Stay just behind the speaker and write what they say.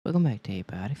Welcome back to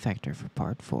Abiotic Factor for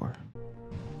part 4.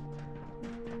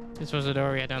 This was the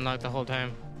door we had to unlock the whole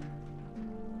time.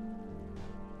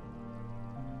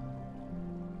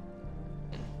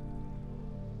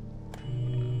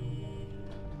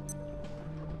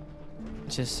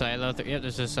 It's just silo 3. Yep,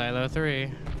 this is silo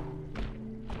 3.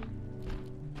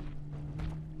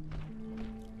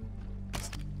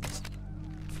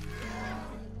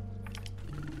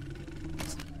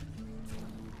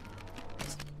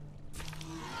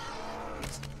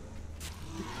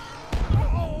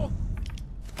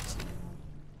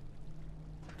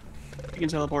 You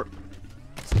can teleport.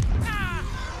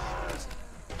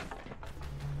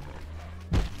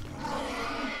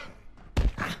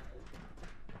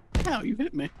 Ow, you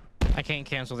hit me. I can't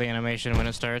cancel the animation when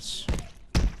it starts.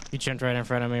 You jumped right in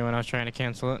front of me when I was trying to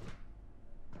cancel it.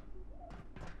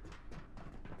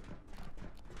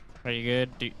 Are you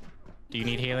good? Do you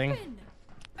need healing?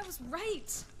 I was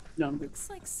right. No, I'm good. Looks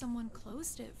like someone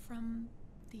closed it from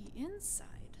the inside.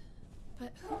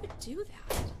 But who would do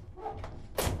that?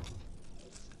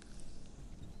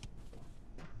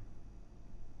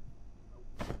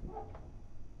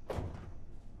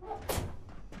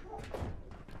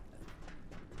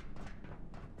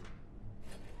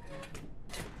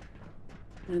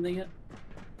 Anything yet?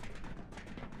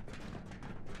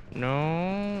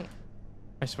 No.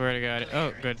 I swear to God.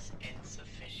 Oh, good.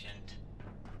 Insufficient.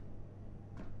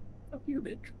 Fuck you,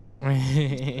 bitch.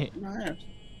 Nice.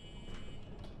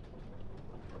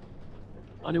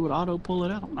 I would auto pull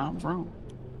it out. Now I'm wrong.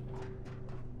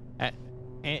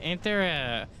 Ain't there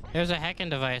a... There's a hacking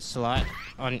device slot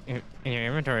in your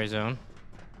inventory zone.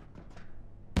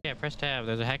 Yeah, press tab.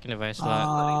 There's a hacking device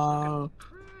slot.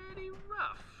 Pretty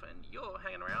rough, and you're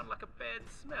hanging around like a bad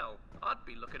smell. I'd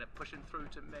be looking at pushing through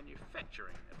to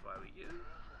manufacturing if I were you,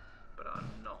 but I'm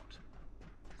not.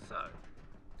 So,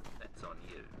 that's on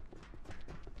you.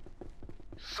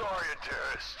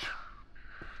 Scientist,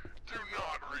 do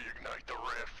not reignite the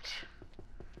rift.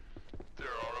 There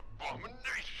are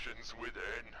abominations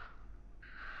within.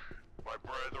 My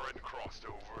brethren crossed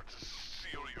over to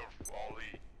seal your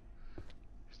folly.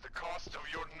 Is the cost of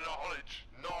your knowledge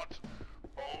not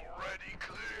already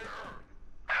clear?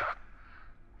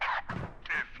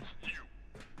 If you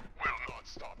will not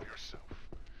stop yourself,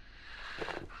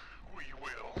 we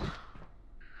will.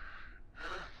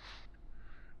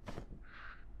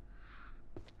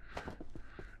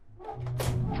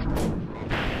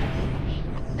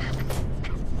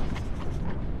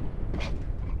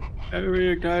 I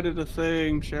reignited a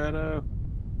thing, Shadow.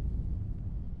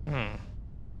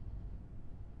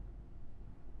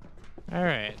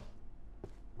 Alright.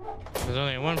 There's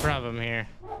only one problem here.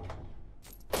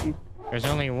 There's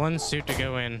only one suit to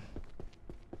go in.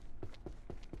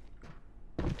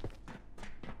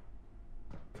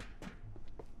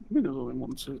 There's only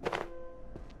one suit.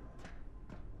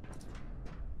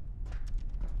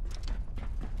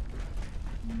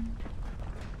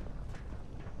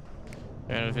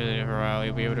 And for a while,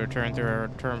 you'll be able to return through our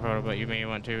return portal, but you may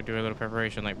want to do a little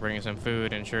preparation, like bringing some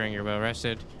food, ensuring you're well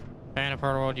rested. And a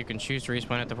portal world, you can choose to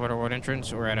respawn at the portal world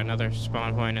entrance or at another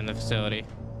spawn point in the facility.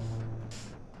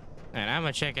 And I'm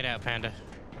gonna check it out, Panda.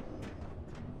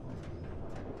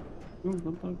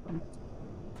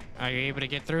 Are you able to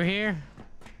get through here?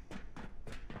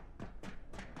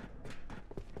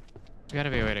 There's gotta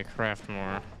be a way to craft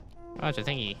more. Oh, it's a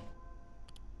thingy.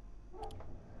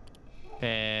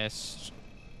 Pest.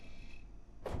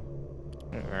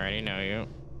 I already know you.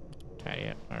 Tidy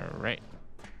up. Alright.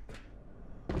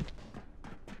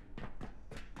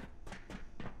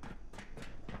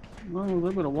 Well, we're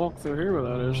able to walk through here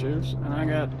without issues, and I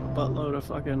got a buttload of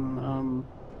fucking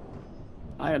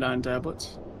iodine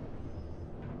tablets.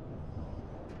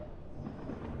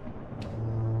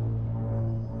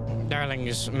 Darling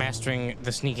is mastering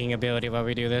the sneaking ability while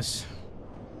we do this.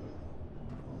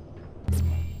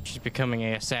 She's becoming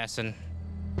an assassin.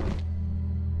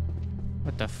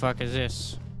 What the fuck is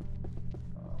this?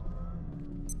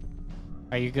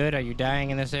 Are you good? Are you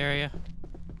dying in this area?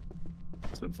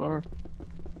 So far,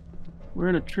 we're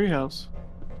in a treehouse.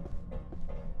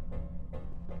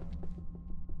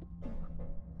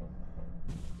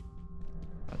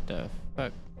 What the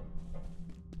fuck?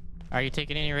 Are you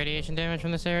taking any radiation damage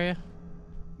from this area?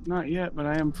 Not yet, but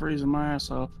I am freezing my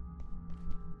ass off.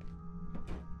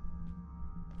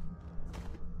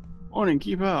 Morning,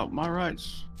 keep out. My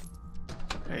rights.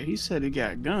 Hey, he said he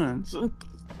got guns.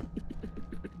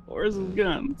 Where's his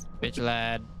guns? Bitch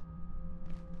lad.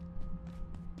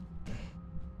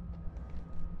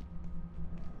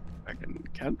 Fucking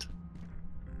cunt.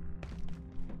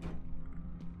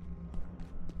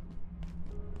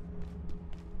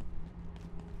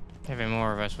 Having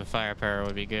more of us with firepower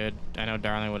would be good. I know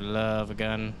Darling would love a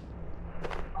gun. To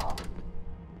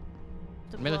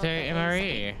blow up Military the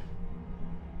MRE.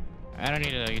 I don't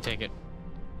need it though, you take it.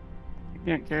 You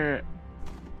can't carry it.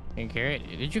 You can carry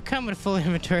it. Did you come with full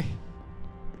inventory?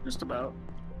 Just about.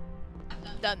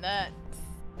 Done that.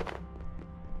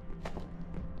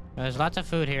 There's lots of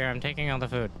food here. I'm taking all the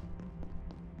food.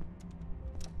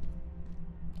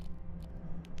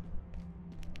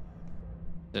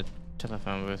 The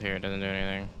telephone booth here doesn't do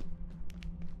anything.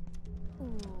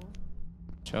 Ooh.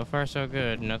 So far, so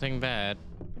good. Nothing bad.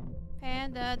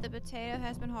 Panda, the potato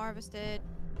has been harvested.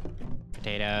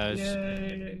 Potatoes.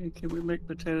 Yay! Can we make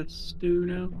potato stew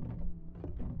now?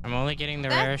 I'm only getting the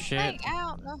That's rare the shit. thing, I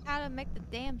don't know how to make the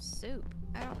damn soup.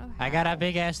 I don't know how. I got a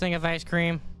big ass thing of ice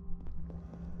cream.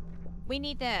 We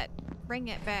need that. Bring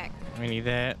it back. We need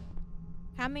that.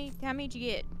 How many did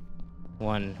you get?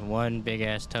 One big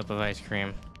ass tub of ice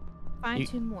cream. Find You-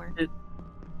 2 more.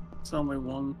 It's only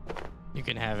one. You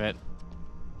can have it.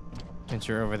 Since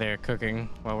you're over there cooking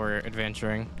while we're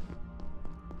adventuring.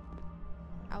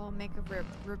 I will make a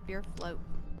root beer float.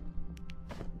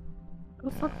 How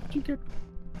the fuck did you get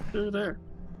through there?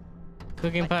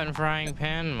 Cooking pot and frying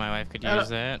pan. My wife could use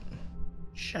that.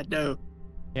 Shadow.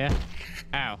 Yeah.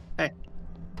 Ow.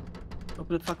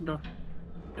 Open the fucking door.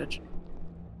 Bitch.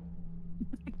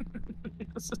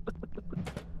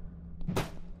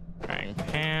 Frying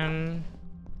pan.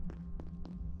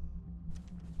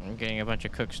 I'm getting a bunch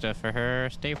of cook stuff for her.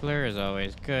 Stapler is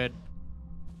always good.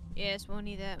 Yes, we'll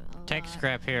need that a Take lot.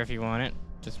 scrap here if you want it.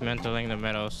 Dismantling the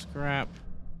metal scrap.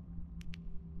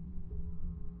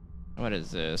 What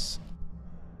is this?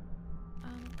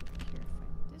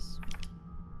 Purify this.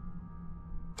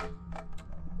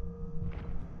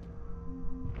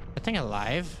 That thing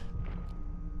alive?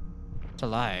 It's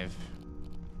alive.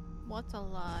 What's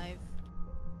alive?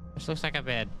 This looks like a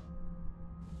bed.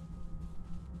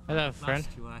 Hello, friend.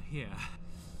 You are here.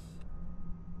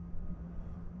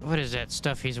 What is that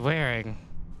stuff he's wearing?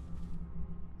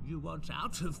 You want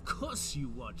out? Of course you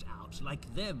want out.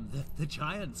 Like them, the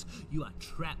giants. You are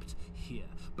trapped here.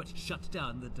 But shut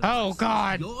down the devices. Oh,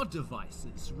 God! Your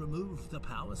devices. Remove the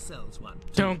power cells. 1, 2,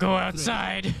 Don't go 3.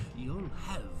 outside! You'll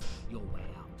have your way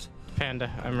out.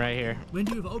 Panda, I'm right here. When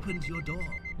you've opened your door,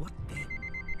 what then?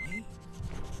 Eh?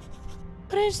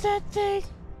 What is that thing?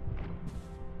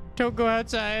 Don't go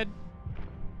outside.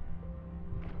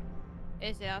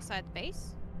 Is it outside the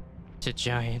base? It's a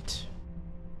giant.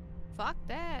 Fuck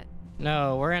that.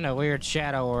 No, we're in a weird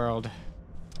shadow world.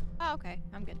 Oh, okay.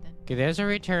 I'm good then. Okay, there's a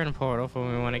return portal for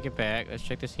when we want to get back. Let's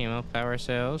check this email. Power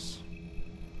cells.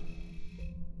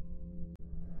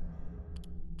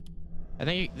 I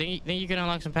think you can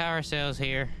unlock some power cells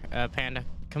here, Panda.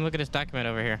 Come look at this document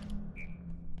over here.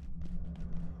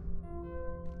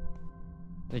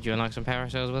 Did you unlock some power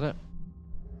cells with it?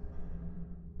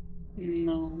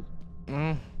 No.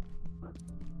 Mm.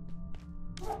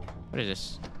 What is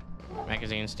this?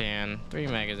 Magazine stand. 3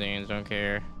 magazines, don't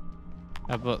care.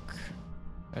 A book.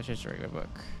 That's just a regular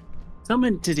book. Some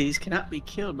entities cannot be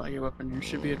killed by your weapon and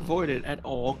should be avoided at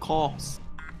all costs.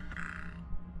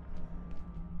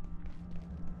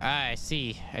 Ah, I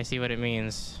see. I see what it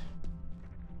means.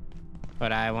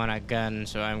 But I want a gun,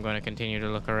 so I'm going to continue to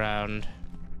look around.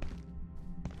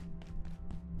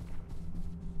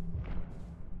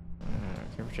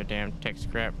 Care for your damn tech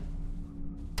scrap.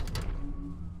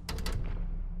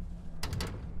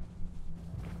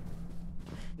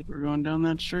 We're going down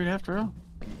that street after all.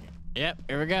 Yep,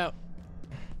 here we go.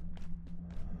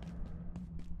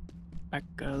 Back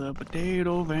of the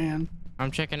potato van.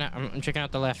 I'm checking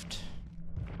out the left.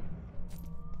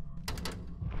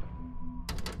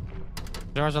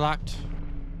 Doors are locked.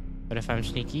 But if I'm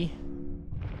sneaky.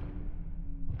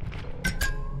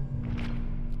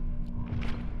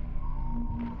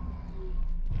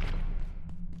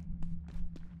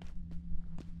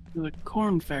 There's a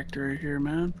corn factory here,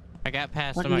 man. I got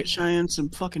past I them. can get Cheyenne some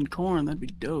fucking corn. That'd be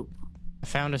dope. I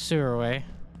found a sewer way.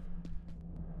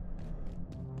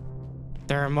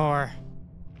 There are more.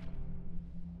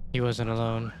 He wasn't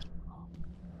alone.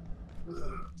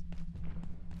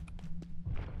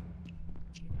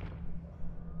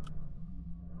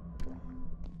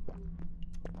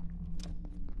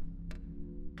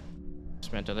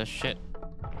 Dismantle this shit.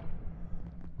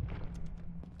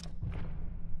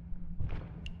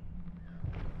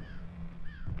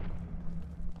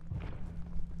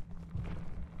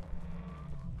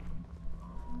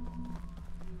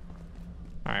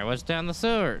 Alright, what's down the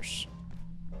sewers?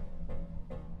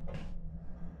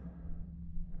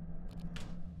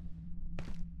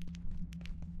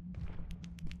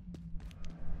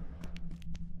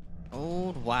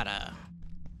 Old water.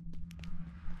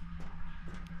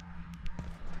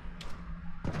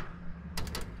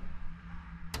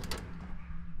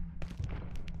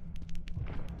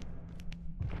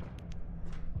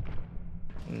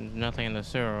 nothing in the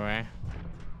sewerway.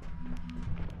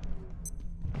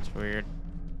 That's weird.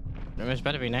 It's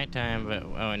about to be nighttime, but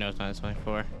oh no, it's not. It's only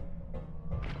 4.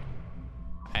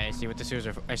 I see what the sewers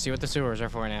are. I see what the sewers are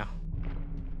for now.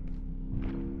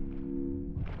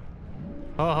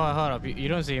 Oh, hold up! You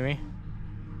don't see me.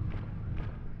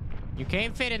 You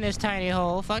can't fit in this tiny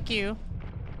hole. Fuck you.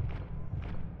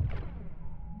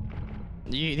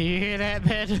 Do you hear that,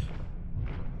 Ben?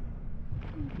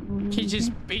 He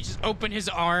just opened his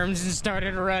arms and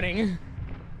started running.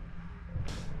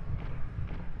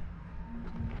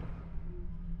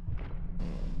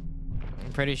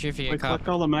 I'm pretty sure if you get caught. Collect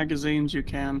all the magazines you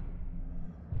can.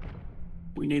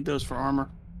 We need those for armor.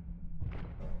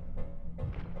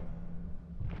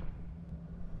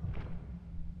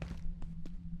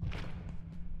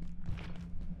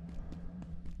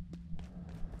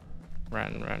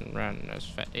 Run. That's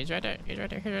fat. He's right there. He's right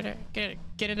there.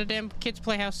 Get in the damn kids'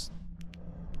 playhouse.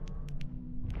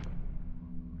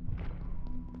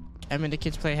 I'm in the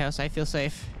kids' playhouse. I feel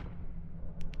safe.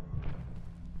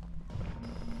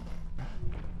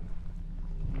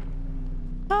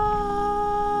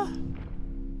 Ah!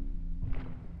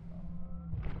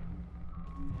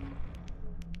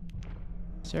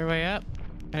 Is there a way up?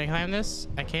 Can I climb this?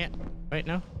 I can't. Wait,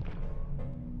 no.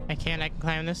 I can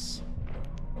climb this.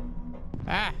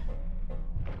 Ah!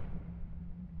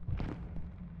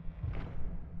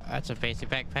 That's a basic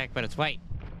backpack, but it's white.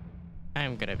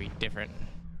 I'm gonna be different.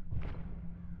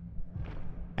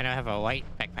 I now have a white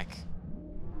backpack.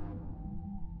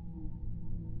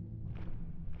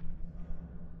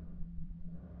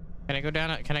 Can I go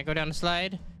down? Can I go down the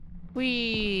slide?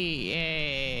 Whee!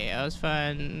 Yay! That was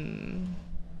fun.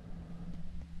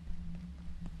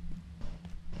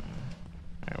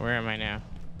 Alright, where am I now?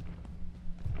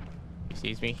 He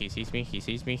sees me. He sees me. He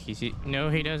sees me. He sees. No,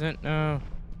 he doesn't. No.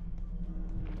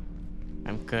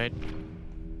 I'm good.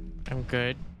 I'm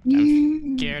good.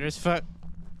 I'm scared as fuck.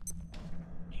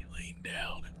 He leaned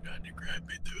down and tried to grab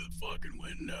me through the fucking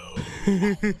window.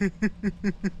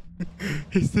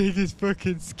 This thing is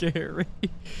fucking scary.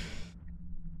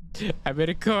 I'm in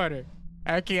a corner.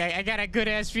 Okay, I got a good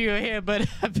ass view of him, but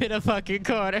I'm in a fucking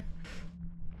corner.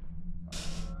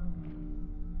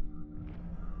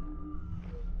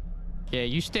 Yeah,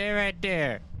 you stay right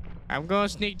there. I'm gonna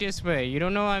sneak this way. You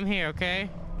don't know I'm here, okay?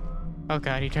 Oh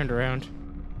god, he turned around.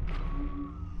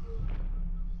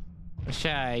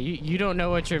 Shy, you don't know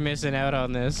what you're missing out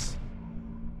on this.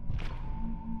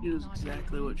 She knows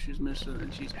exactly what she's missing,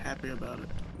 and she's happy about it.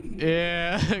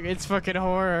 Yeah, it's fucking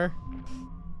horror.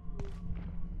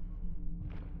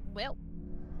 Well.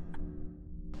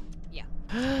 Yeah.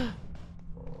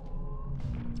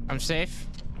 I'm safe.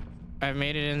 I've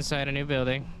made it inside a new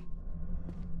building.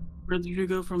 Where did you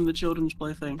go from the children's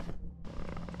play thing?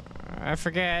 I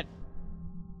forget.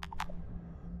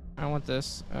 I want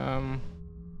this. I'm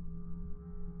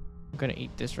gonna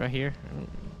eat this right here.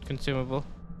 Consumable.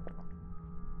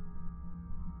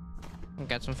 I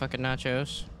got some fucking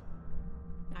nachos.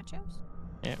 Nachos?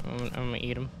 Yeah, I'm gonna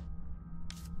eat them.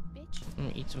 Bitch. I'm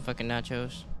gonna eat some fucking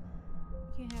nachos.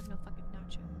 You can't have no fucking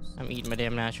nachos. I'm eating my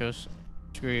damn nachos.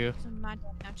 Screw you. Some of my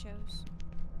damn nachos.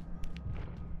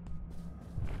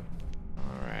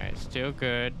 Alright, still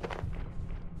good.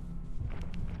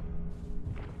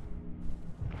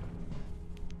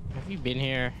 Have you been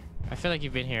here? I feel like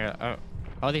you've been here.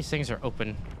 All these things are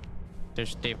open.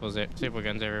 There's staple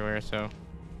guns everywhere, so.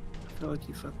 I feel like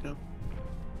you fucked up.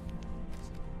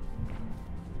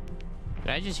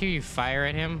 Did I just hear you fire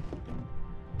at him?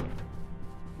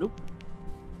 Nope.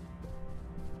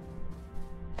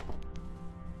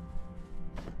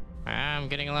 I'm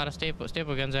getting a lot of staple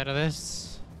guns out of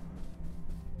this.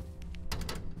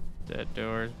 The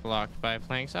door's blocked by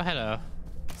planks. Oh, hello.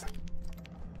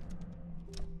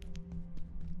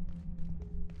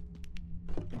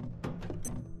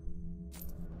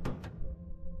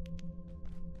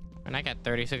 And I got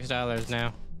 $36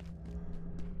 now.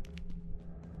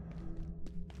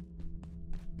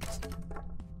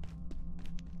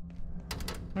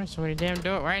 Why so many damn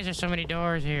doors? Why is there so many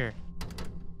doors here?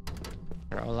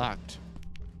 They're all locked.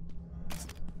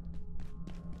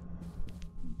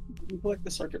 You collect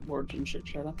the circuit boards and shit,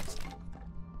 shut up.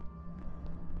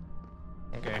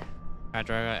 Okay.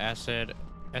 Hydrochloric acid,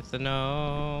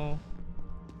 ethanol.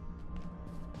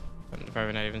 I'm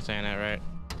probably not even saying that right.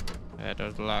 That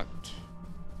door's locked.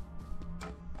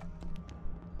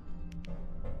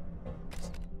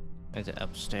 Is it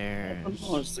upstairs? I don't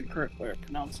know what's the correct way of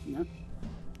pronouncing that.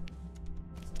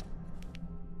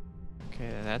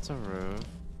 Okay, that's a roof.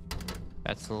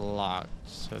 That's locked.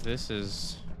 So this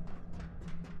is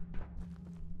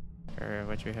where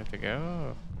would you have to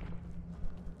go?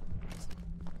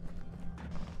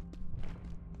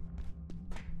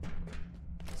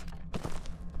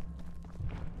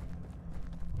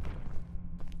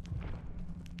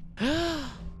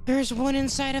 There's one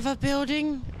inside of a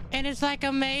building, and it's like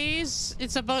a maze.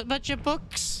 It's a bunch of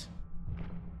books.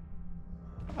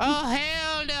 Oh,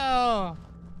 hell no!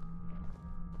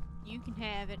 You can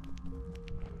have it.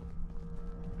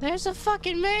 There's a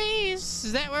fucking maze!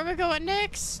 Is that where we're going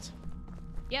next?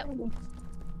 Yep.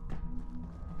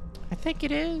 I think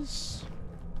it is.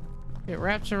 It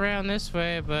wraps around this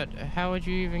way, but how would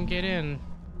you even get in?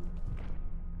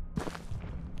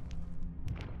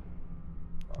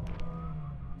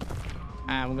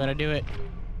 I'm gonna do it.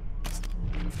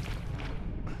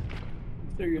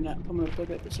 So you're not coming to pick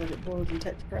up the circuit boards and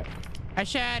text crap. I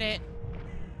shot it.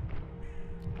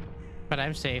 But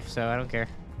I'm safe, so I don't care.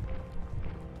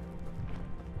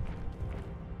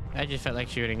 I just felt like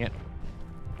shooting it.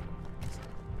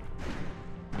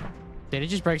 Did it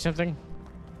just break something?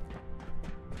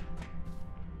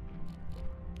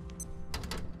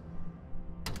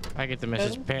 I get the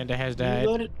message. Shadow? Panda has You died.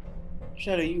 let it,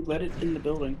 Shadow, you let it in the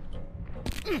building.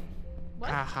 What?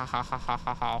 Ha ha ha ha ha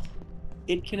ha ha.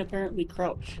 It can apparently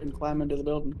crouch and climb into the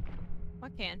building.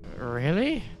 What can?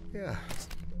 Really? Yeah.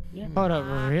 Yeah. Hold up,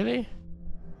 really?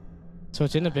 So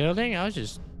it's in the building? I was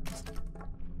just...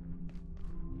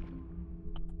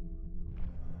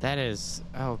 That is...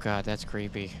 Oh god, that's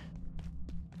creepy.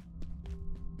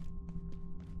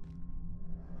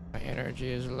 My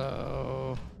energy is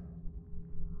low.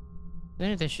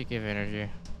 Then this should give energy.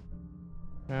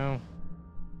 No.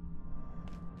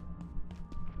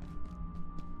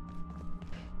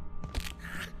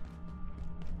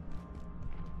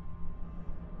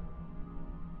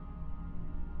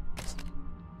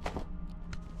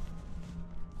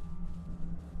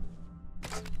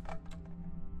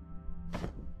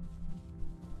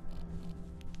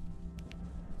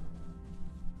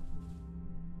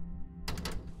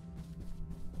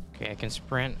 Okay, I can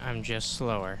sprint. I'm just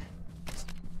slower.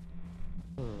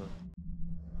 Alright,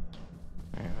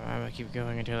 well, I'm gonna keep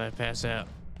going until I pass out.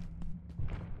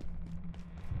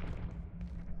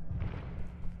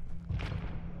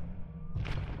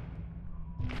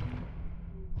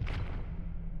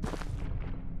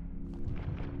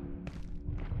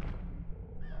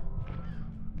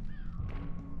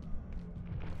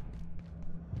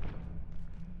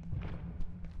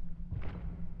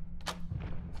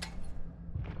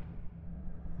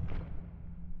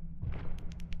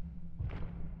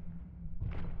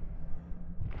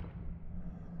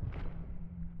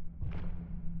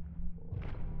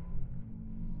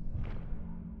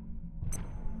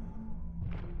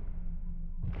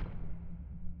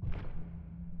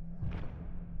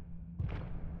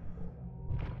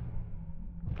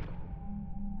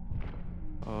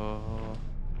 Oh.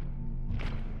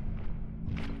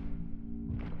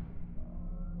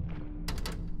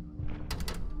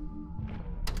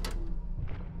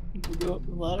 You can go up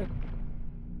the ladder.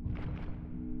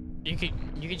 You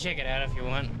can check it out if you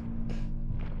want.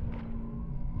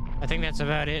 I think that's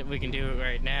about it we can do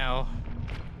right now.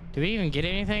 Do we even get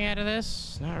anything out of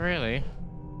this? Not really.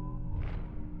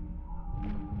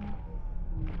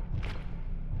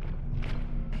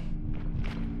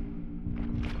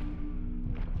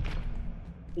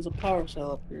 There's a power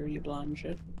cell up here, you blind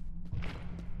shit.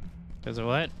 There's a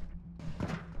what?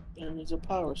 There's a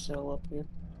power cell up here.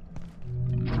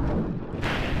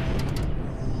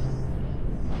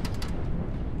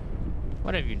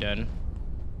 What have you done?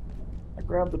 I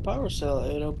grabbed the power cell,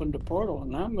 it opened a portal,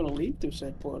 and now I'm gonna leave through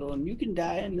said portal, and you can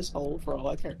die in this hole for all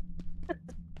I care.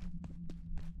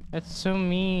 That's so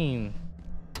mean.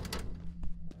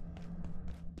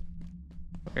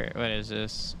 Okay, what is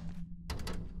this?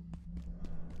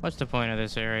 What's the point of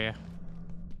this area?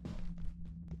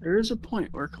 There is a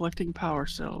point where collecting power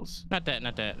cells. Not that.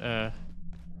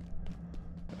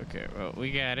 Okay, well,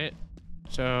 we got it.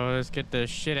 So let's get the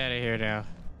shit out of here now.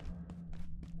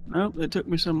 Nope, they took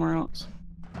me somewhere else.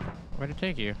 Where'd it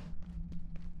take you?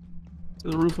 To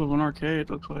the roof of an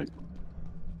arcade, looks like.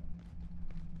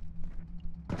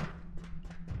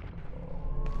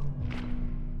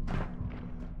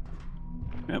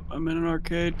 Yep, I'm in an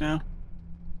arcade now.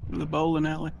 The bowling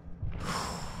alley.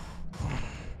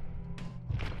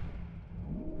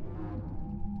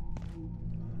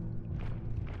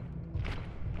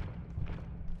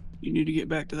 You need to get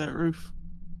back to that roof.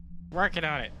 Working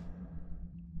on it.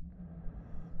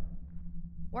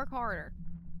 Work harder.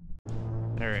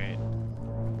 All right.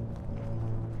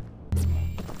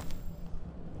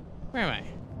 Where am I?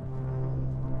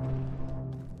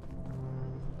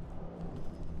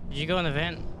 Did you go in the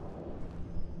vent?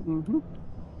 Mm-hmm.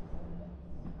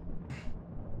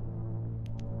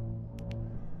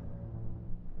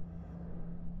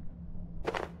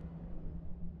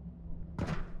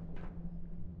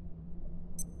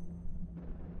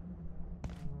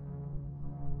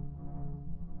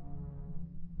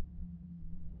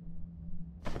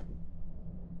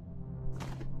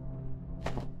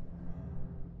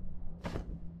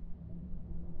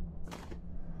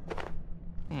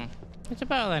 It's a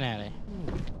bowling alley.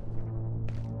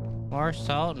 More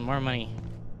salt and more money.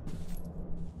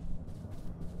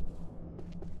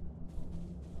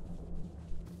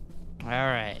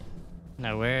 Alright.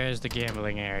 Now where is the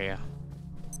gambling area?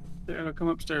 There, I'll come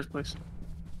upstairs, please.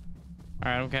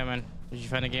 Alright, I'm coming. Did you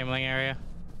find the gambling area?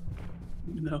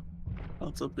 No.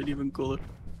 Found something even cooler.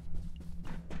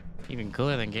 Even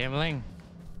cooler than gambling?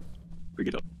 Bring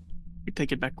it up. We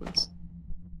take it backwards.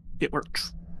 It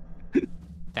works.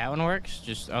 That one works?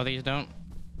 Just all these don't?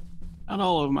 Not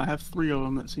all of them. I have 3 of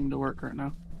them that seem to work right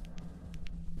now.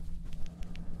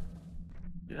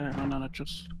 Yeah, run out of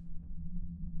just.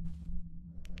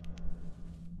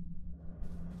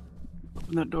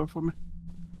 Open that door for me.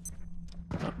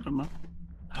 Oh, never mind.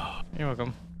 You're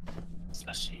welcome.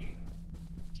 Slushy.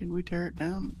 Can we tear it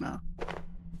down? No.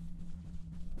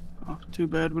 Oh, too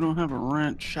bad we don't have a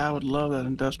wrench. I would love that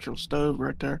industrial stove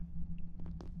right there.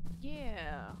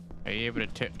 Yeah. Are you able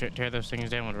to tear those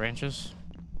things down with wrenches?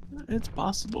 It's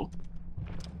possible.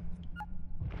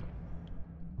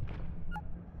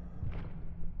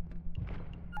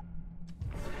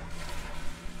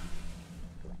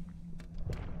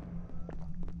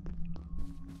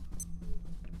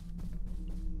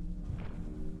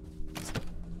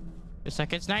 It's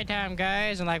like it's nighttime,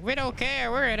 guys, and like we don't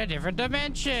care. We're in a different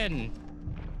dimension.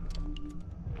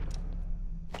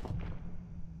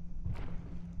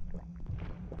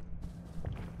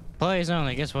 Employees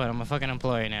only. Guess what? I'm a fucking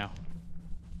employee now.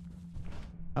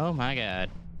 Oh my god.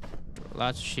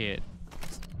 Lots of shit.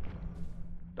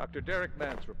 Dr. Derek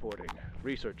Mance reporting,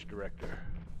 Research Director.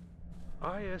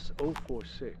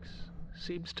 IS-046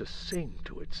 seems to sing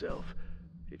to itself,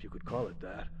 if you could call it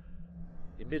that,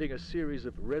 emitting a series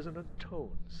of resonant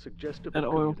tones suggestive of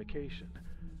communication.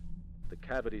 The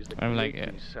cavities that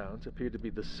create these sounds appear to be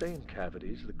the same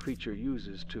cavities the creature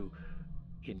uses to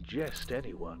ingest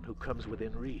anyone who comes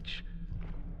within reach.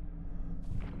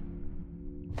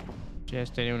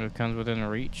 Just anyone who comes within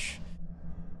reach.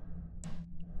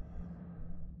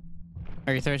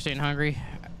 Are you thirsty and hungry?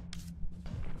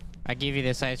 I give you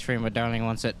this ice cream, but darling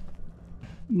wants it.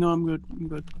 No, I'm good. I'm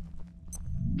good.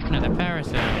 Another power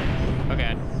cell. Oh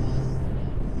god.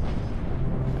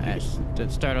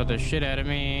 That startled the shit out of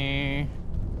me.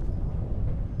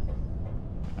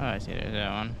 Oh, I see there's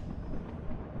that one.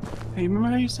 Hey, remember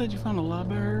how you said you found a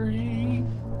library?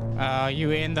 Oh, you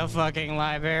in the fucking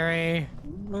library?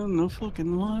 In the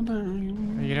fucking library.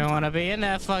 You don't want to be in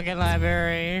that fucking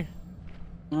library.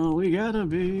 Oh, we gotta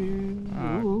be.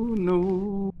 Oh,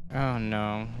 no. Oh,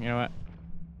 no. You know what?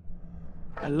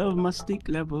 I love my steak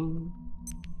level.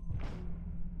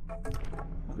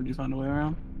 Did you find a way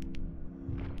around?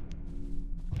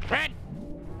 Red!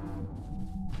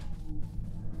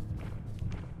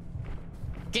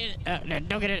 Get it! No,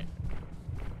 don't get it!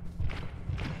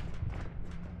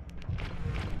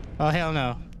 Oh, hell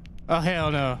no. Oh,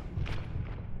 hell no.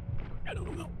 I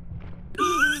don't know.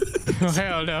 Oh,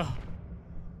 hell no.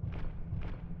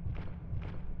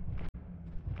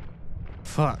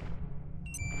 Fuck.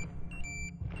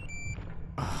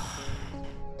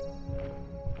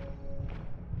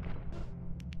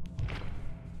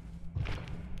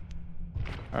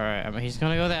 Alright, I mean, he's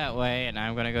gonna go that way, and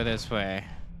I'm gonna go this way.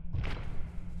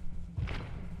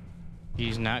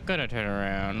 He's not gonna turn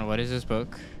around. What is this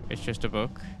book? It's just a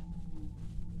book.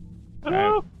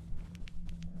 Alright.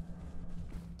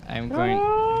 I'm going...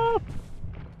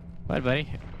 What, buddy?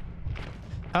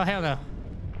 Oh, hell no.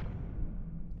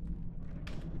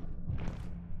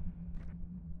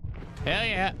 Hell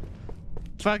yeah.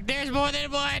 Fuck, there's more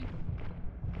than one!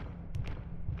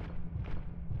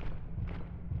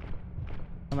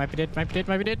 I might be dead, might be dead,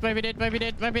 might be dead, might be dead, might be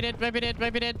dead, might be dead, might be dead,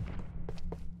 might be dead.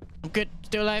 I'm good,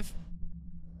 still alive.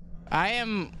 I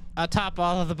am atop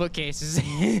all of the bookcases.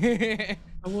 I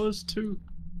was too.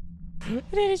 And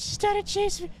then it just started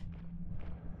chasing me.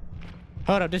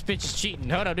 Hold up, this bitch is cheating.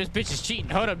 Hold up, this bitch is cheating.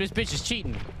 Hold up, this bitch is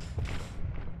cheating.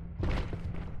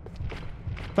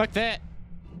 Fuck that.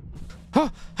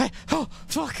 Oh, oh,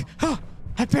 fuck. Oh,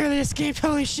 I barely escaped.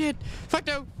 Holy shit. Fuck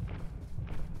no.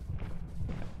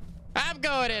 I'm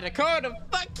going in a corner.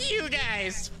 Fuck you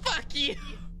guys. Fuck you.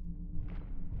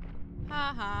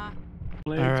 Haha.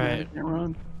 Legs, all man, right. I can't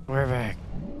run. We're back.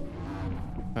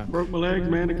 Broke my legs,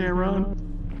 man. I can't run.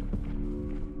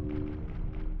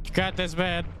 You got this,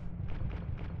 man.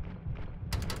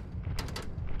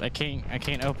 I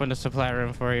can't open the supply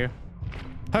room for you.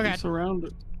 Oh god.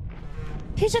 Surrounded.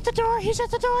 He's at the door. He's at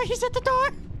the door. He's at the door.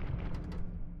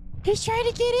 He's trying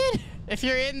to get in. If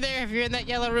you're in there, if you're in that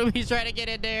yellow room, he's trying to get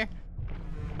in there.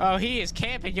 Oh, he is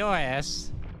camping your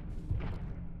ass.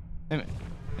 Let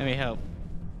me help.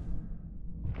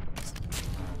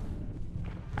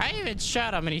 I I even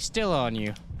shot him and he's still on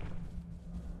you.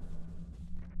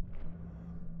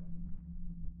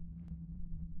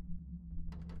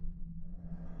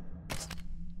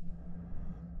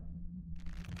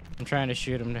 I'm trying to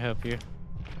shoot him to help you.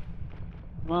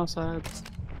 I'm outside.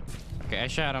 Okay, I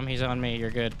shot him. He's on me.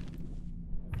 You're good.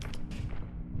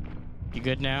 You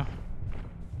good now?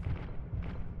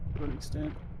 To an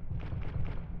extent.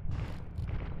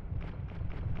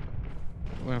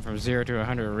 Went from 0 to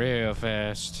 100 real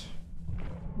fast.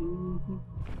 Mm-hmm.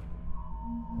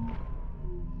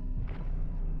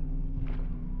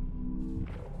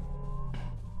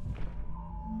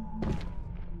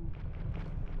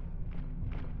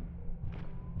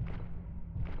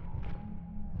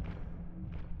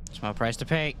 Small price to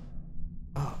pay.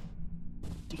 Oh,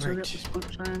 You still got great. the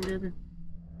splint trying, Gabby?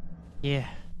 Yeah.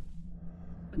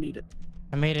 I need it.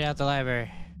 I made it out the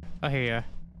library. Oh, here you are.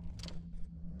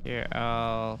 Here,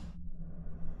 I'll...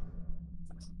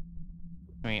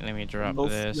 Let me drop Both,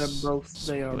 this.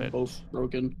 they are split. both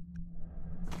broken.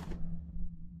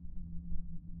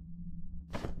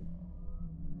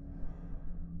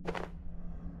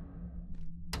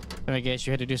 I guess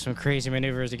you had to do some crazy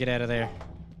maneuvers to get out of there.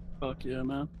 Fuck yeah,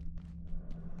 man.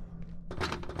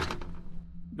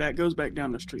 That goes back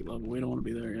down to street level. We don't want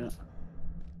to be there yet.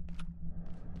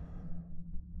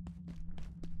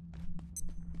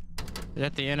 Is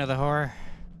that the end of the horror?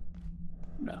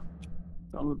 No.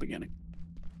 It's on the beginning.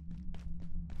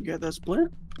 You got that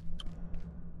splint?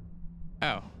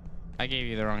 Oh. I gave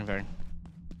you the wrong thing.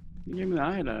 You gave me the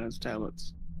iodized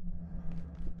tablets.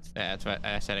 Yeah, that's what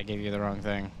I said. I gave you the wrong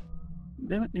thing.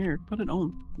 Damn it, here, put it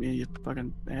on. Yeah, you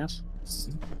fucking ass.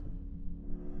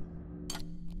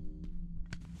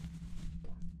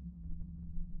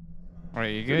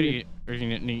 Alright, you good? Or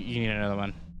you need another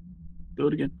one? Do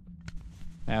it again.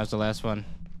 That was the last one.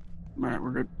 Alright,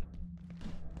 we're good.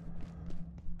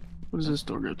 What does this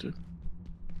door go to?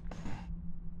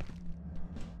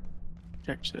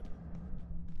 Check shit.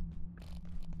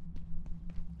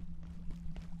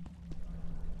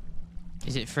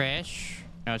 Is it fresh?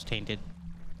 No, it's tainted.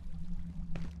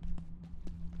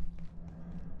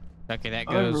 Okay, that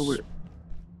goes...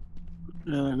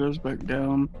 Yeah, that goes back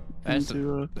down That's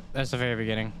into, that's the very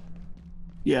beginning.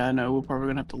 Yeah, I know. We're probably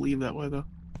gonna have to leave that way, though.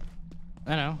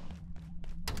 I know.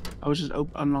 I was just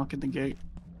unlocking the gate.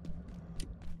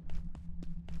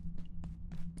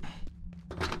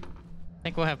 I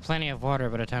think we'll have plenty of water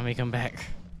by the time we come back.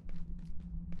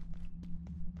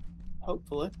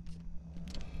 Hopefully.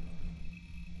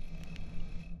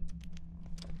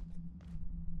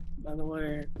 By the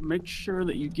way, make sure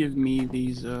that you give me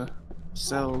these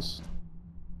cells,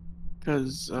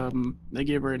 because they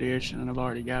give radiation and I've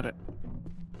already got it.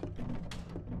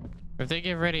 If they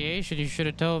give radiation, you should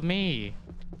have told me.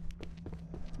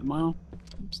 Well,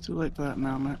 it's too late for that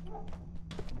now, Matt.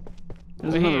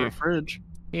 There's Well, another here. fridge.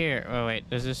 Here. Oh wait,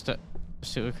 does this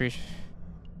still creature?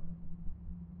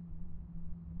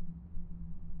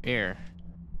 Here.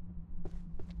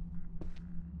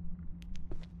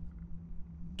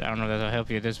 I don't know if that'll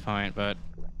help you at this point, but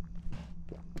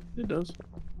It does.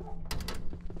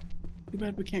 Too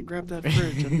bad we can't grab that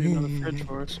fridge. That'd be another fridge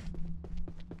for us.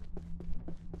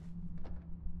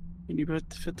 Can you fit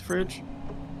the fridge?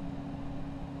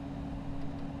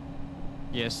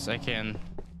 yes, I can.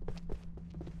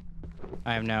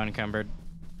 I am now encumbered.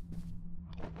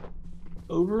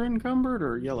 Over encumbered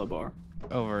or yellow bar?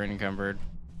 Over encumbered,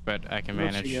 but I can What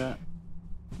manage. you got?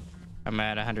 I'm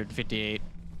at 158.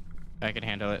 I can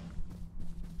handle it.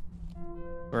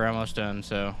 We're almost done,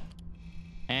 so.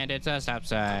 And it's a stop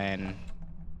sign.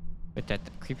 With that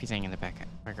creepy thing in the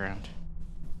background.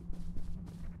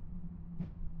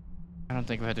 I don't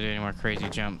think we have to do any more crazy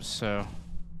jumps, so.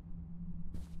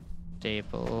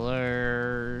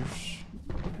 Staplers.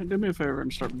 Hey, do me a favor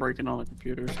and start breaking all the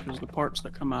computers, because the parts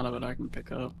that come out of it I can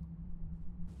pick up.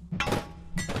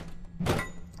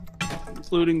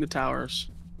 Including the towers.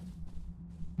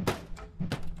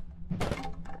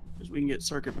 Because we can get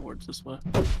circuit boards this way.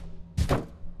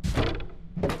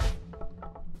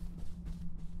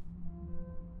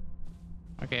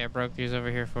 Okay, I broke these over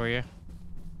here for you.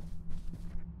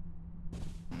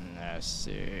 Let's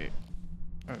see.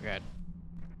 Oh god.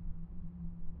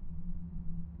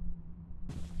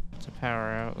 It's a power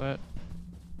outlet.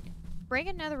 Bring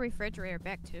another refrigerator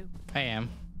back too. I am.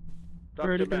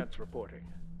 Already Dr. done. Mance reporting.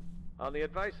 On the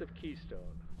advice of Keystone,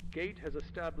 Gate has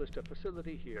established a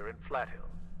facility here in Flathill.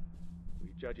 We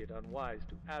judge it unwise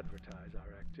to advertise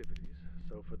our activities,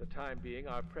 so for the time being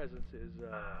our presence is,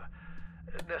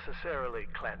 necessarily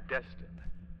clandestine,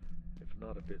 if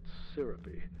not a bit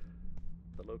syrupy.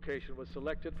 The location was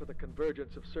selected for the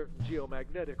convergence of certain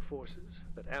geomagnetic forces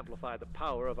that amplify the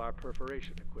power of our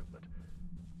perforation equipment.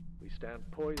 We stand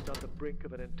poised on the brink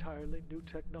of an entirely new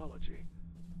technology.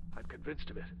 I'm convinced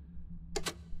of it.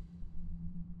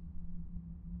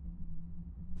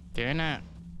 Do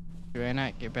I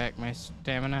not get back my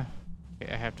stamina?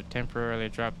 Okay, I have to temporarily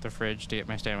drop the fridge to get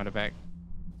my stamina back.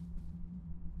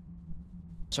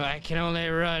 So I can only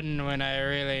run when I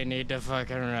really need to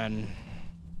fucking run.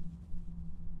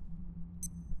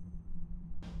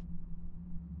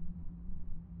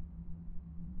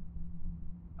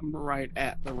 I'm right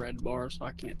at the red bar, so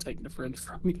I can't take the fridge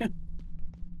from you.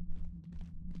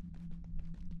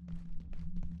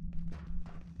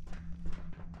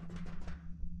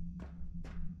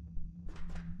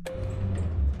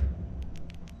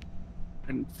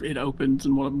 And it opens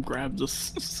and one of them grabs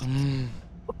us.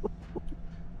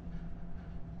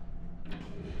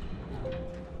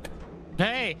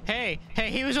 Hey,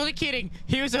 he was only kidding.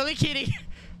 He was only kidding.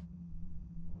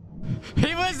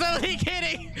 He was only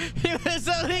kidding. He was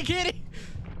only kidding.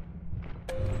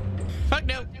 Fuck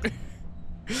no.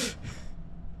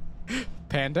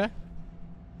 Panda?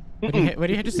 What do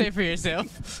you have to say for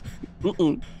yourself?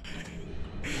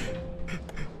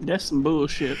 That's some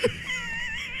bullshit.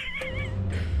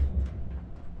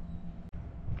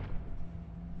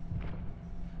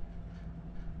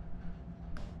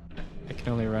 I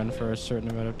can only run for a certain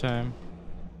amount of time.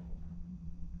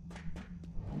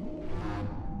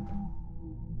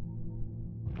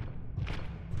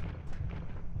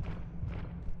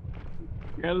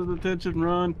 Get his attention,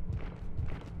 run.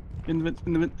 In the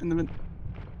vent.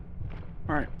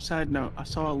 Alright, side note, I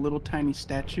saw a little tiny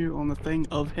statue on the thing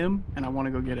of him, and I want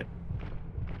to go get it.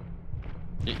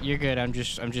 You're good. I'm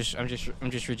just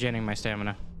regenerating my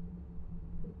stamina.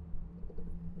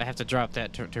 I have to drop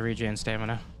that to regen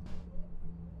stamina.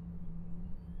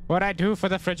 What'd I do for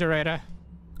the refrigerator?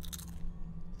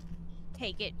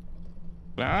 Take it.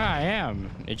 I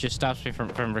am. It just stops me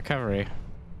from recovery.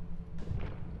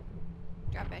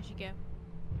 Drop as you go.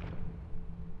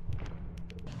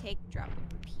 Take, drop,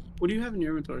 and repeat. What do you have in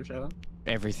your inventory, Shadow?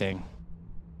 Everything.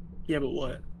 Yeah, but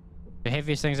what? The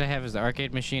heaviest things I have is the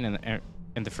arcade machine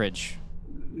and the fridge.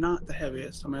 Not the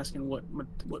heaviest. I'm asking what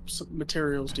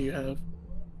materials do you have?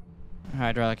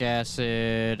 Hydraulic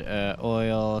acid,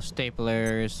 oil,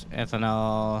 staplers,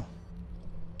 ethanol,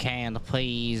 canned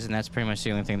peas, and that's pretty much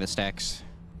the only thing that stacks.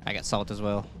 I got salt as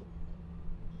well.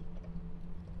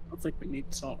 I don't think we need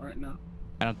salt right now.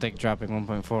 I don't think dropping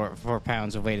 1.4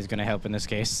 pounds of weight is going to help in this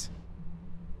case.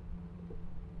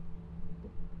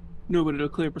 No, but it'll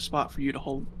clear up a spot for you to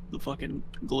hold the fucking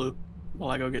glue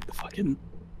while I go get the fucking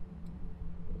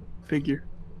figure.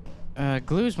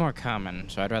 Glue's more common,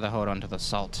 so I'd rather hold on to the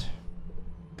salt.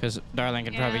 Because Darling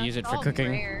could probably use it for cooking.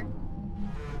 Rare.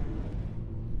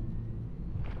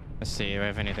 Let's see if I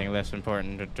have anything less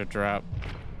important to drop.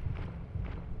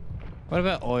 What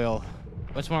about oil?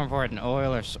 What's more important,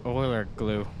 oil or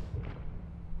glue?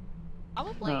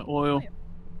 Probably oil.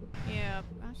 Yeah,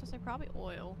 I was gonna say probably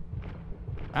oil.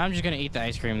 I'm just gonna eat the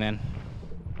ice cream then.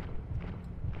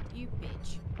 You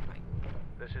bitch. Right.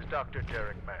 This is Dr.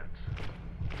 Derek Mance.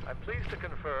 I'm pleased to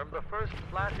confirm the first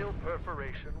Flat Hill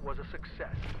perforation was a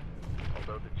success,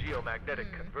 although the geomagnetic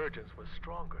convergence was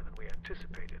stronger than we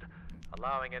anticipated,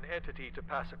 allowing an entity to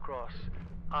pass across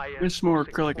IN. There's more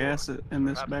acrylic acid in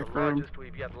this perhaps back the room. largest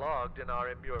we've yet logged in our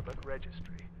immurement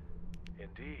registry.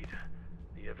 Indeed,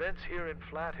 the events here in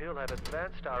Flat Hill have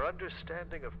advanced our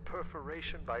understanding of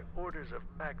perforation by orders of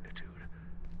magnitude.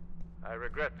 I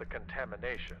regret the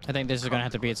contamination. I think this is gonna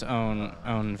have to be its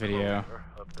own video.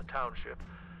 Of the township,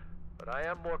 but I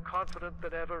am more confident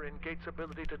than ever in Gates'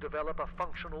 ability to develop a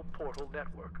functional portal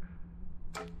network.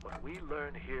 What we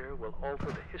learn here will alter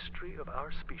the history of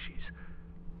our species,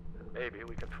 and maybe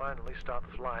we can finally stop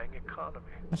flying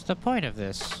economy. What's the point of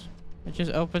this? It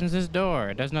just opens this door.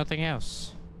 It does nothing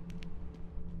else.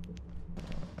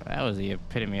 That was the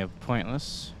epitome of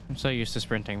pointless. I'm so used to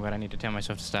sprinting, but I need to tell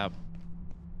myself to stop.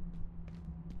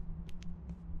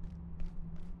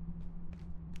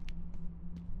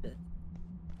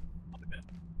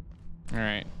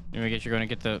 Alright, you're gonna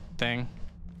get the thing?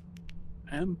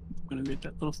 I am gonna get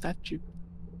that little statue.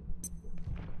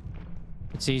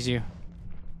 It sees you.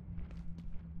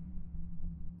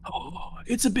 Oh,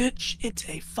 it's a bitch. It's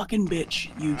a fucking bitch.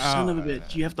 You son of a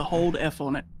bitch. You have to hold F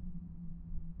on it.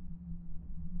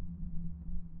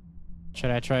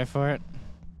 Should I try for it?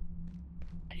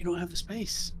 You don't have the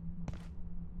space.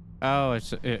 Oh,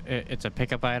 it's a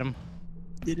pickup item?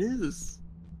 It is.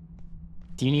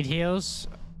 Do you need heals?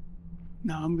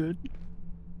 No, I'm good.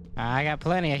 I got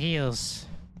plenty of heals.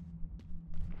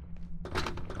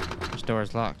 This door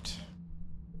is locked.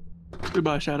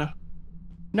 Goodbye, Shadow.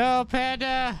 No,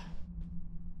 Panda!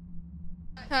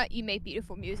 You make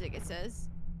beautiful music, it says.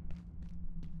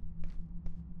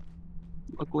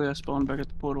 Luckily, I spawned back at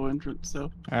the portal entrance, so.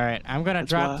 All right, I'm gonna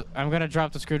drop. I'm gonna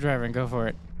drop the screwdriver and go for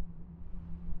it.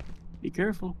 Be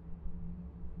careful.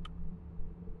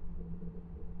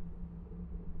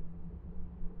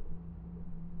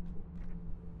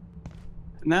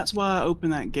 And that's why I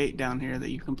opened that gate down here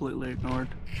that you completely ignored.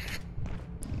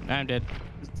 I'm dead.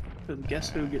 Because guess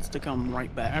who gets to come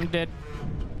right back? I'm dead.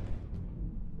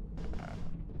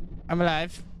 I'm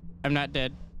alive. I'm not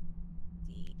dead.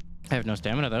 I have no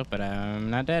stamina though, but I'm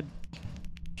not dead.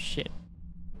 Shit.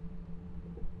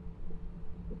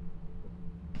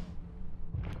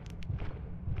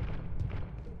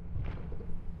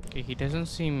 Okay, he doesn't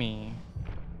see me.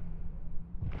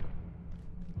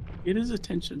 Get his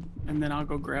attention, and then I'll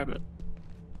go grab it.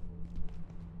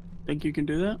 Think you can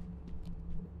do that?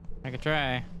 I could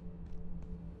try.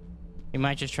 He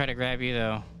might just try to grab you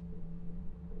though.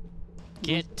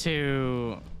 Get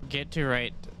to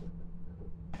right.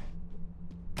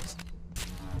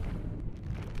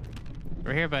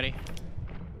 We're here, buddy.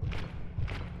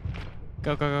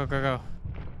 Go, go, go, go, go.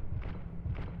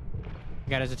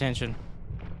 Got his attention.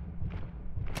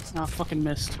 Ah, fucking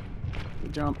missed.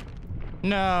 Good jump.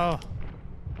 No.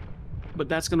 But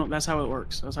that's how it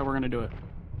works. That's how we're gonna do it.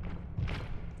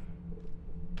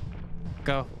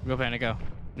 Go, go, Panda, go.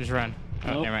 Just run.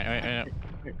 Oh, Nope. never mind.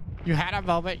 Wait. You had a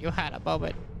moment. You had a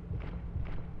moment.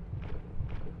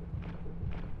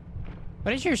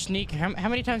 What is your sneak? How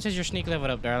many times has your sneak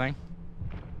leveled up, darling?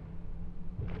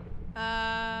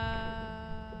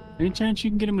 Any chance you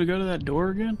can get him to go to that door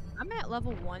again? I'm at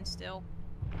level 1 still.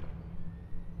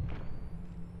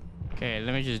 Okay,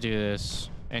 let me just do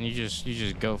this, and you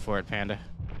just go for it, Panda.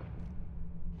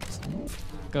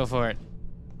 Go for it.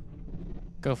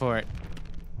 Go for it.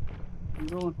 I'm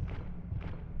going.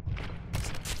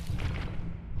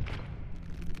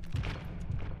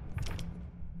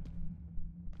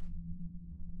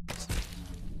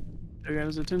 I got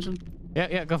his attention.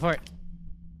 Yeah, go for it.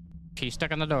 He's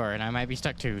stuck on the door, and I might be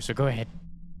stuck too, so go ahead.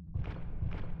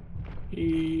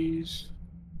 He's...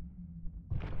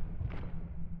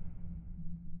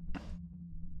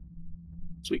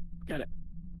 Sweet, got it.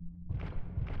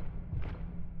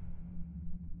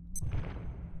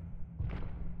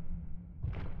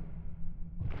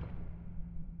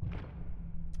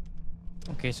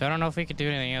 Okay, so I don't know if we could do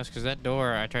anything else, because that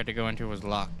door I tried to go into was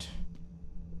locked.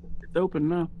 It's open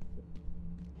now.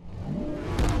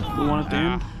 The one at the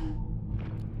end.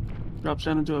 Drops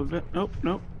down into a vent. Nope,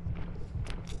 nope.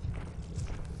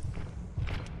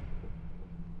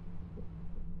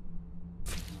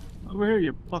 Over here,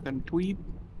 you fucking tweed.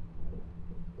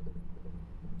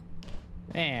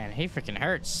 Man, he freaking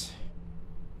hurts.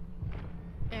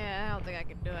 Yeah, I don't think I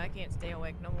can do it. I can't stay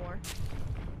awake no more.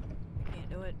 I can't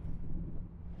do it.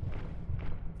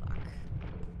 Fuck.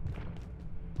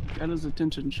 Got his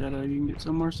attention, Shadow. You can get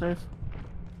somewhere safe.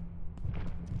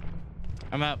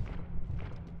 I'm up.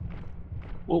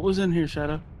 What was in here,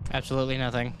 Shadow? Absolutely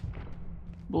nothing.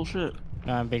 Bullshit.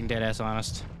 No, I'm being dead ass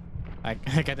honest. I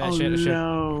got that Oh shit.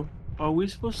 no. Are we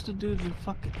supposed to do the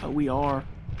fuck? Oh, we are.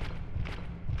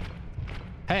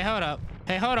 Hey, hold up.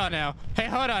 Hey, hold on now. Hey,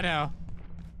 hold on now.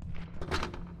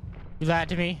 You lied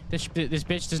to me. This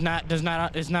bitch is not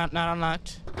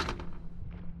unlocked.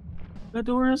 That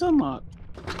door is unlocked.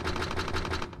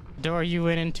 The door you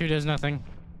went into does nothing.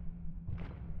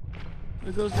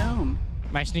 It goes down.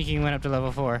 My sneaking went up to level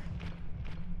 4.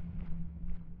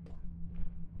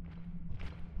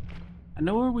 I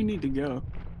know where we need to go.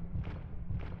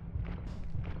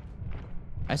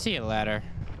 I see a ladder.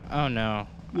 Oh no.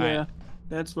 Yeah,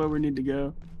 that's where we need to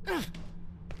go.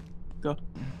 Go.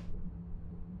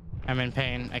 I'm in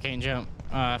pain. I can't jump.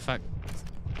 Fuck.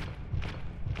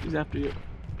 He's after you.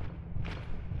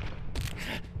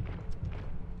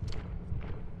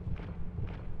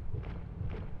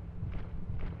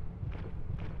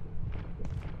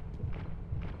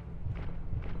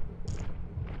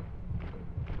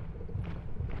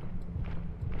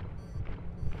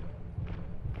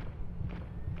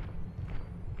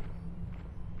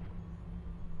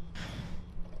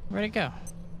 Where'd it go?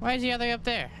 Why is the other up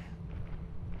there?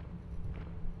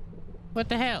 What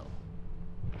the hell?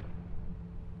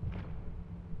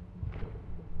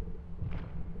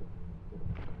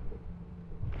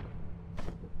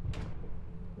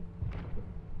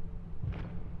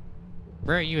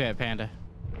 Where are you at, Panda?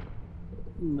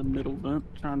 In the middle vent,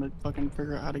 trying to fucking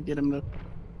figure out how to get him to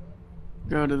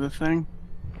go to the thing.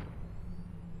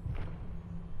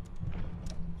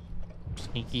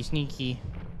 Sneaky, sneaky.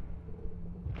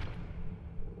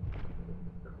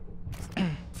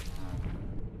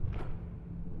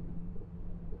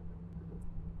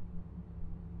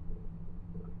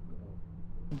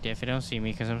 definitely don't see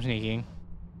me because I'm sneaking.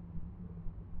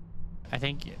 I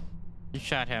think you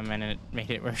shot him and it made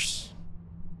it worse.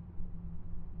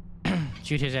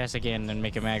 Shoot his ass again and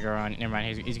make him aggro on. Never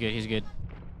mind, he's good, he's good.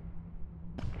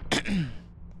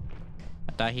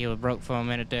 I thought he was broke for a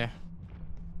minute there.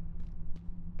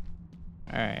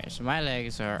 Alright, so my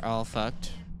legs are all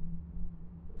fucked.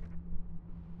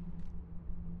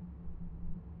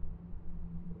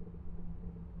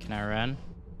 Can I run?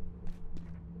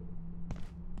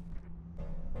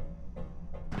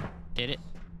 Did it.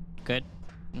 Good.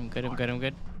 I'm good, I'm good, I'm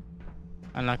good.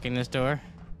 Unlocking this door.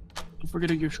 Don't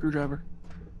forget your screwdriver.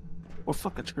 Or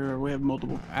fuck a screwdriver, we have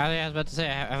multiple. I was about to say,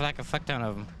 I have like a fuck ton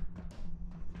of them.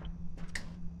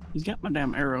 He's got my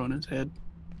damn arrow in his head.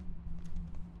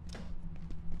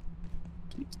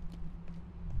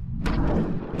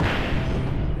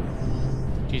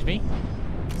 Excuse me?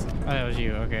 Oh, that was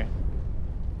you, okay.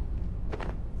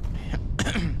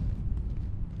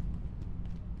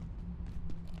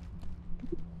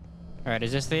 Alright,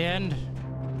 is this the end?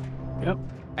 Yep.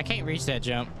 I can't reach that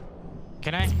jump.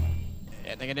 Can I?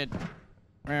 Yeah, I think I did.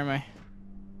 Where am I?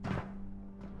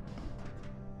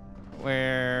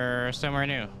 Where? Somewhere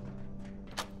new.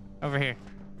 Over here.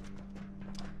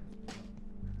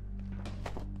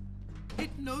 It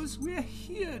knows we're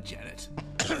here, Janet.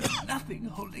 There's nothing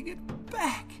holding it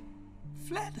back.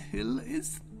 Flat Hill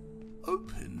is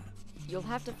open. You'll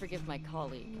have to forgive my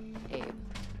colleague, Abe.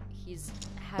 He's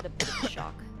had a bit of a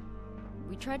shock.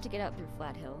 We tried to get out through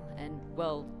Flat Hill, and,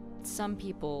 well, some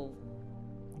people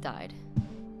died.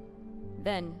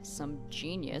 Then, some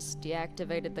genius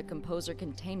deactivated the composer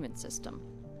containment system.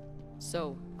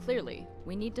 So, clearly,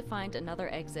 we need to find another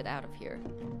exit out of here.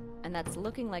 And that's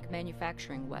looking like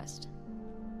manufacturing west.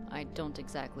 I don't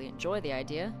exactly enjoy the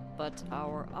idea, but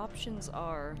our options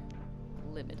are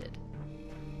limited.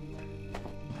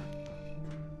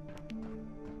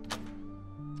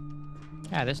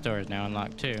 Ah, this door is now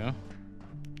unlocked too.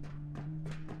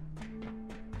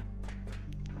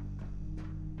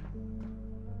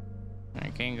 I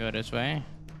can't go this way.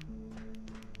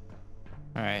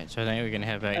 Alright, so I think we can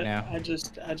head back now. I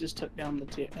just took down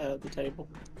the table.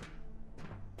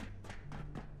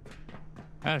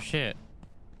 Oh shit.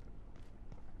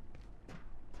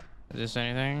 Is this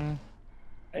anything?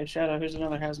 Hey Shadow, here's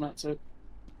another hazmat suit.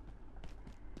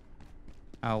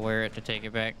 I'll wear it to take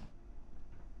it back.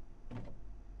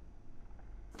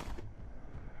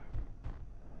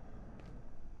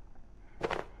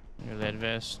 Your lead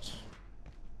vest.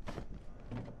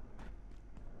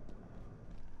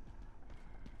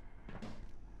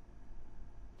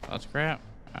 Let's crap.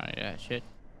 Oh yeah, shit.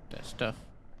 That stuff.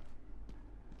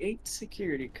 8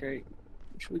 security crate.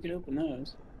 Wish we could open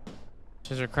those.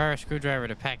 Says require a screwdriver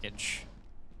to package.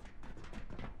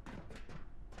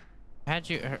 How'd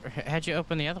you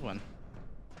open the other one?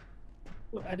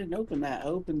 Well, I didn't open that.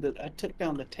 I took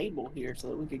down the table here so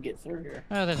that we could get through here.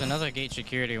 Oh, there's another gate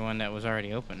security one that was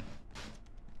already open.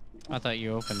 I thought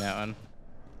you opened that one.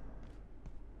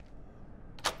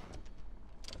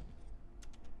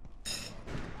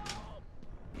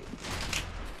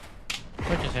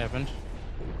 What just happened?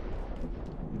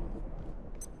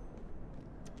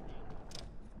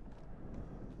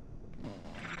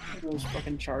 Those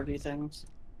fucking chargy things.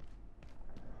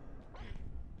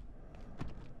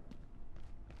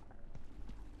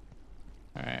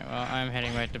 Alright, well, I'm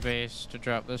heading right to base to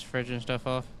drop this fridge and stuff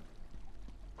off.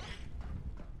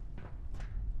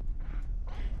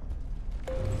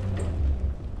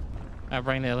 I'll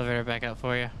bring the elevator back up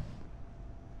for you.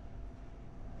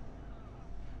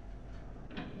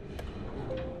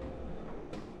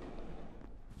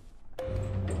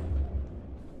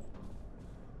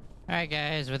 Alright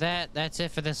guys, with that, that's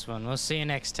it for this one. We'll see you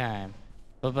next time.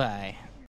 Bye-bye.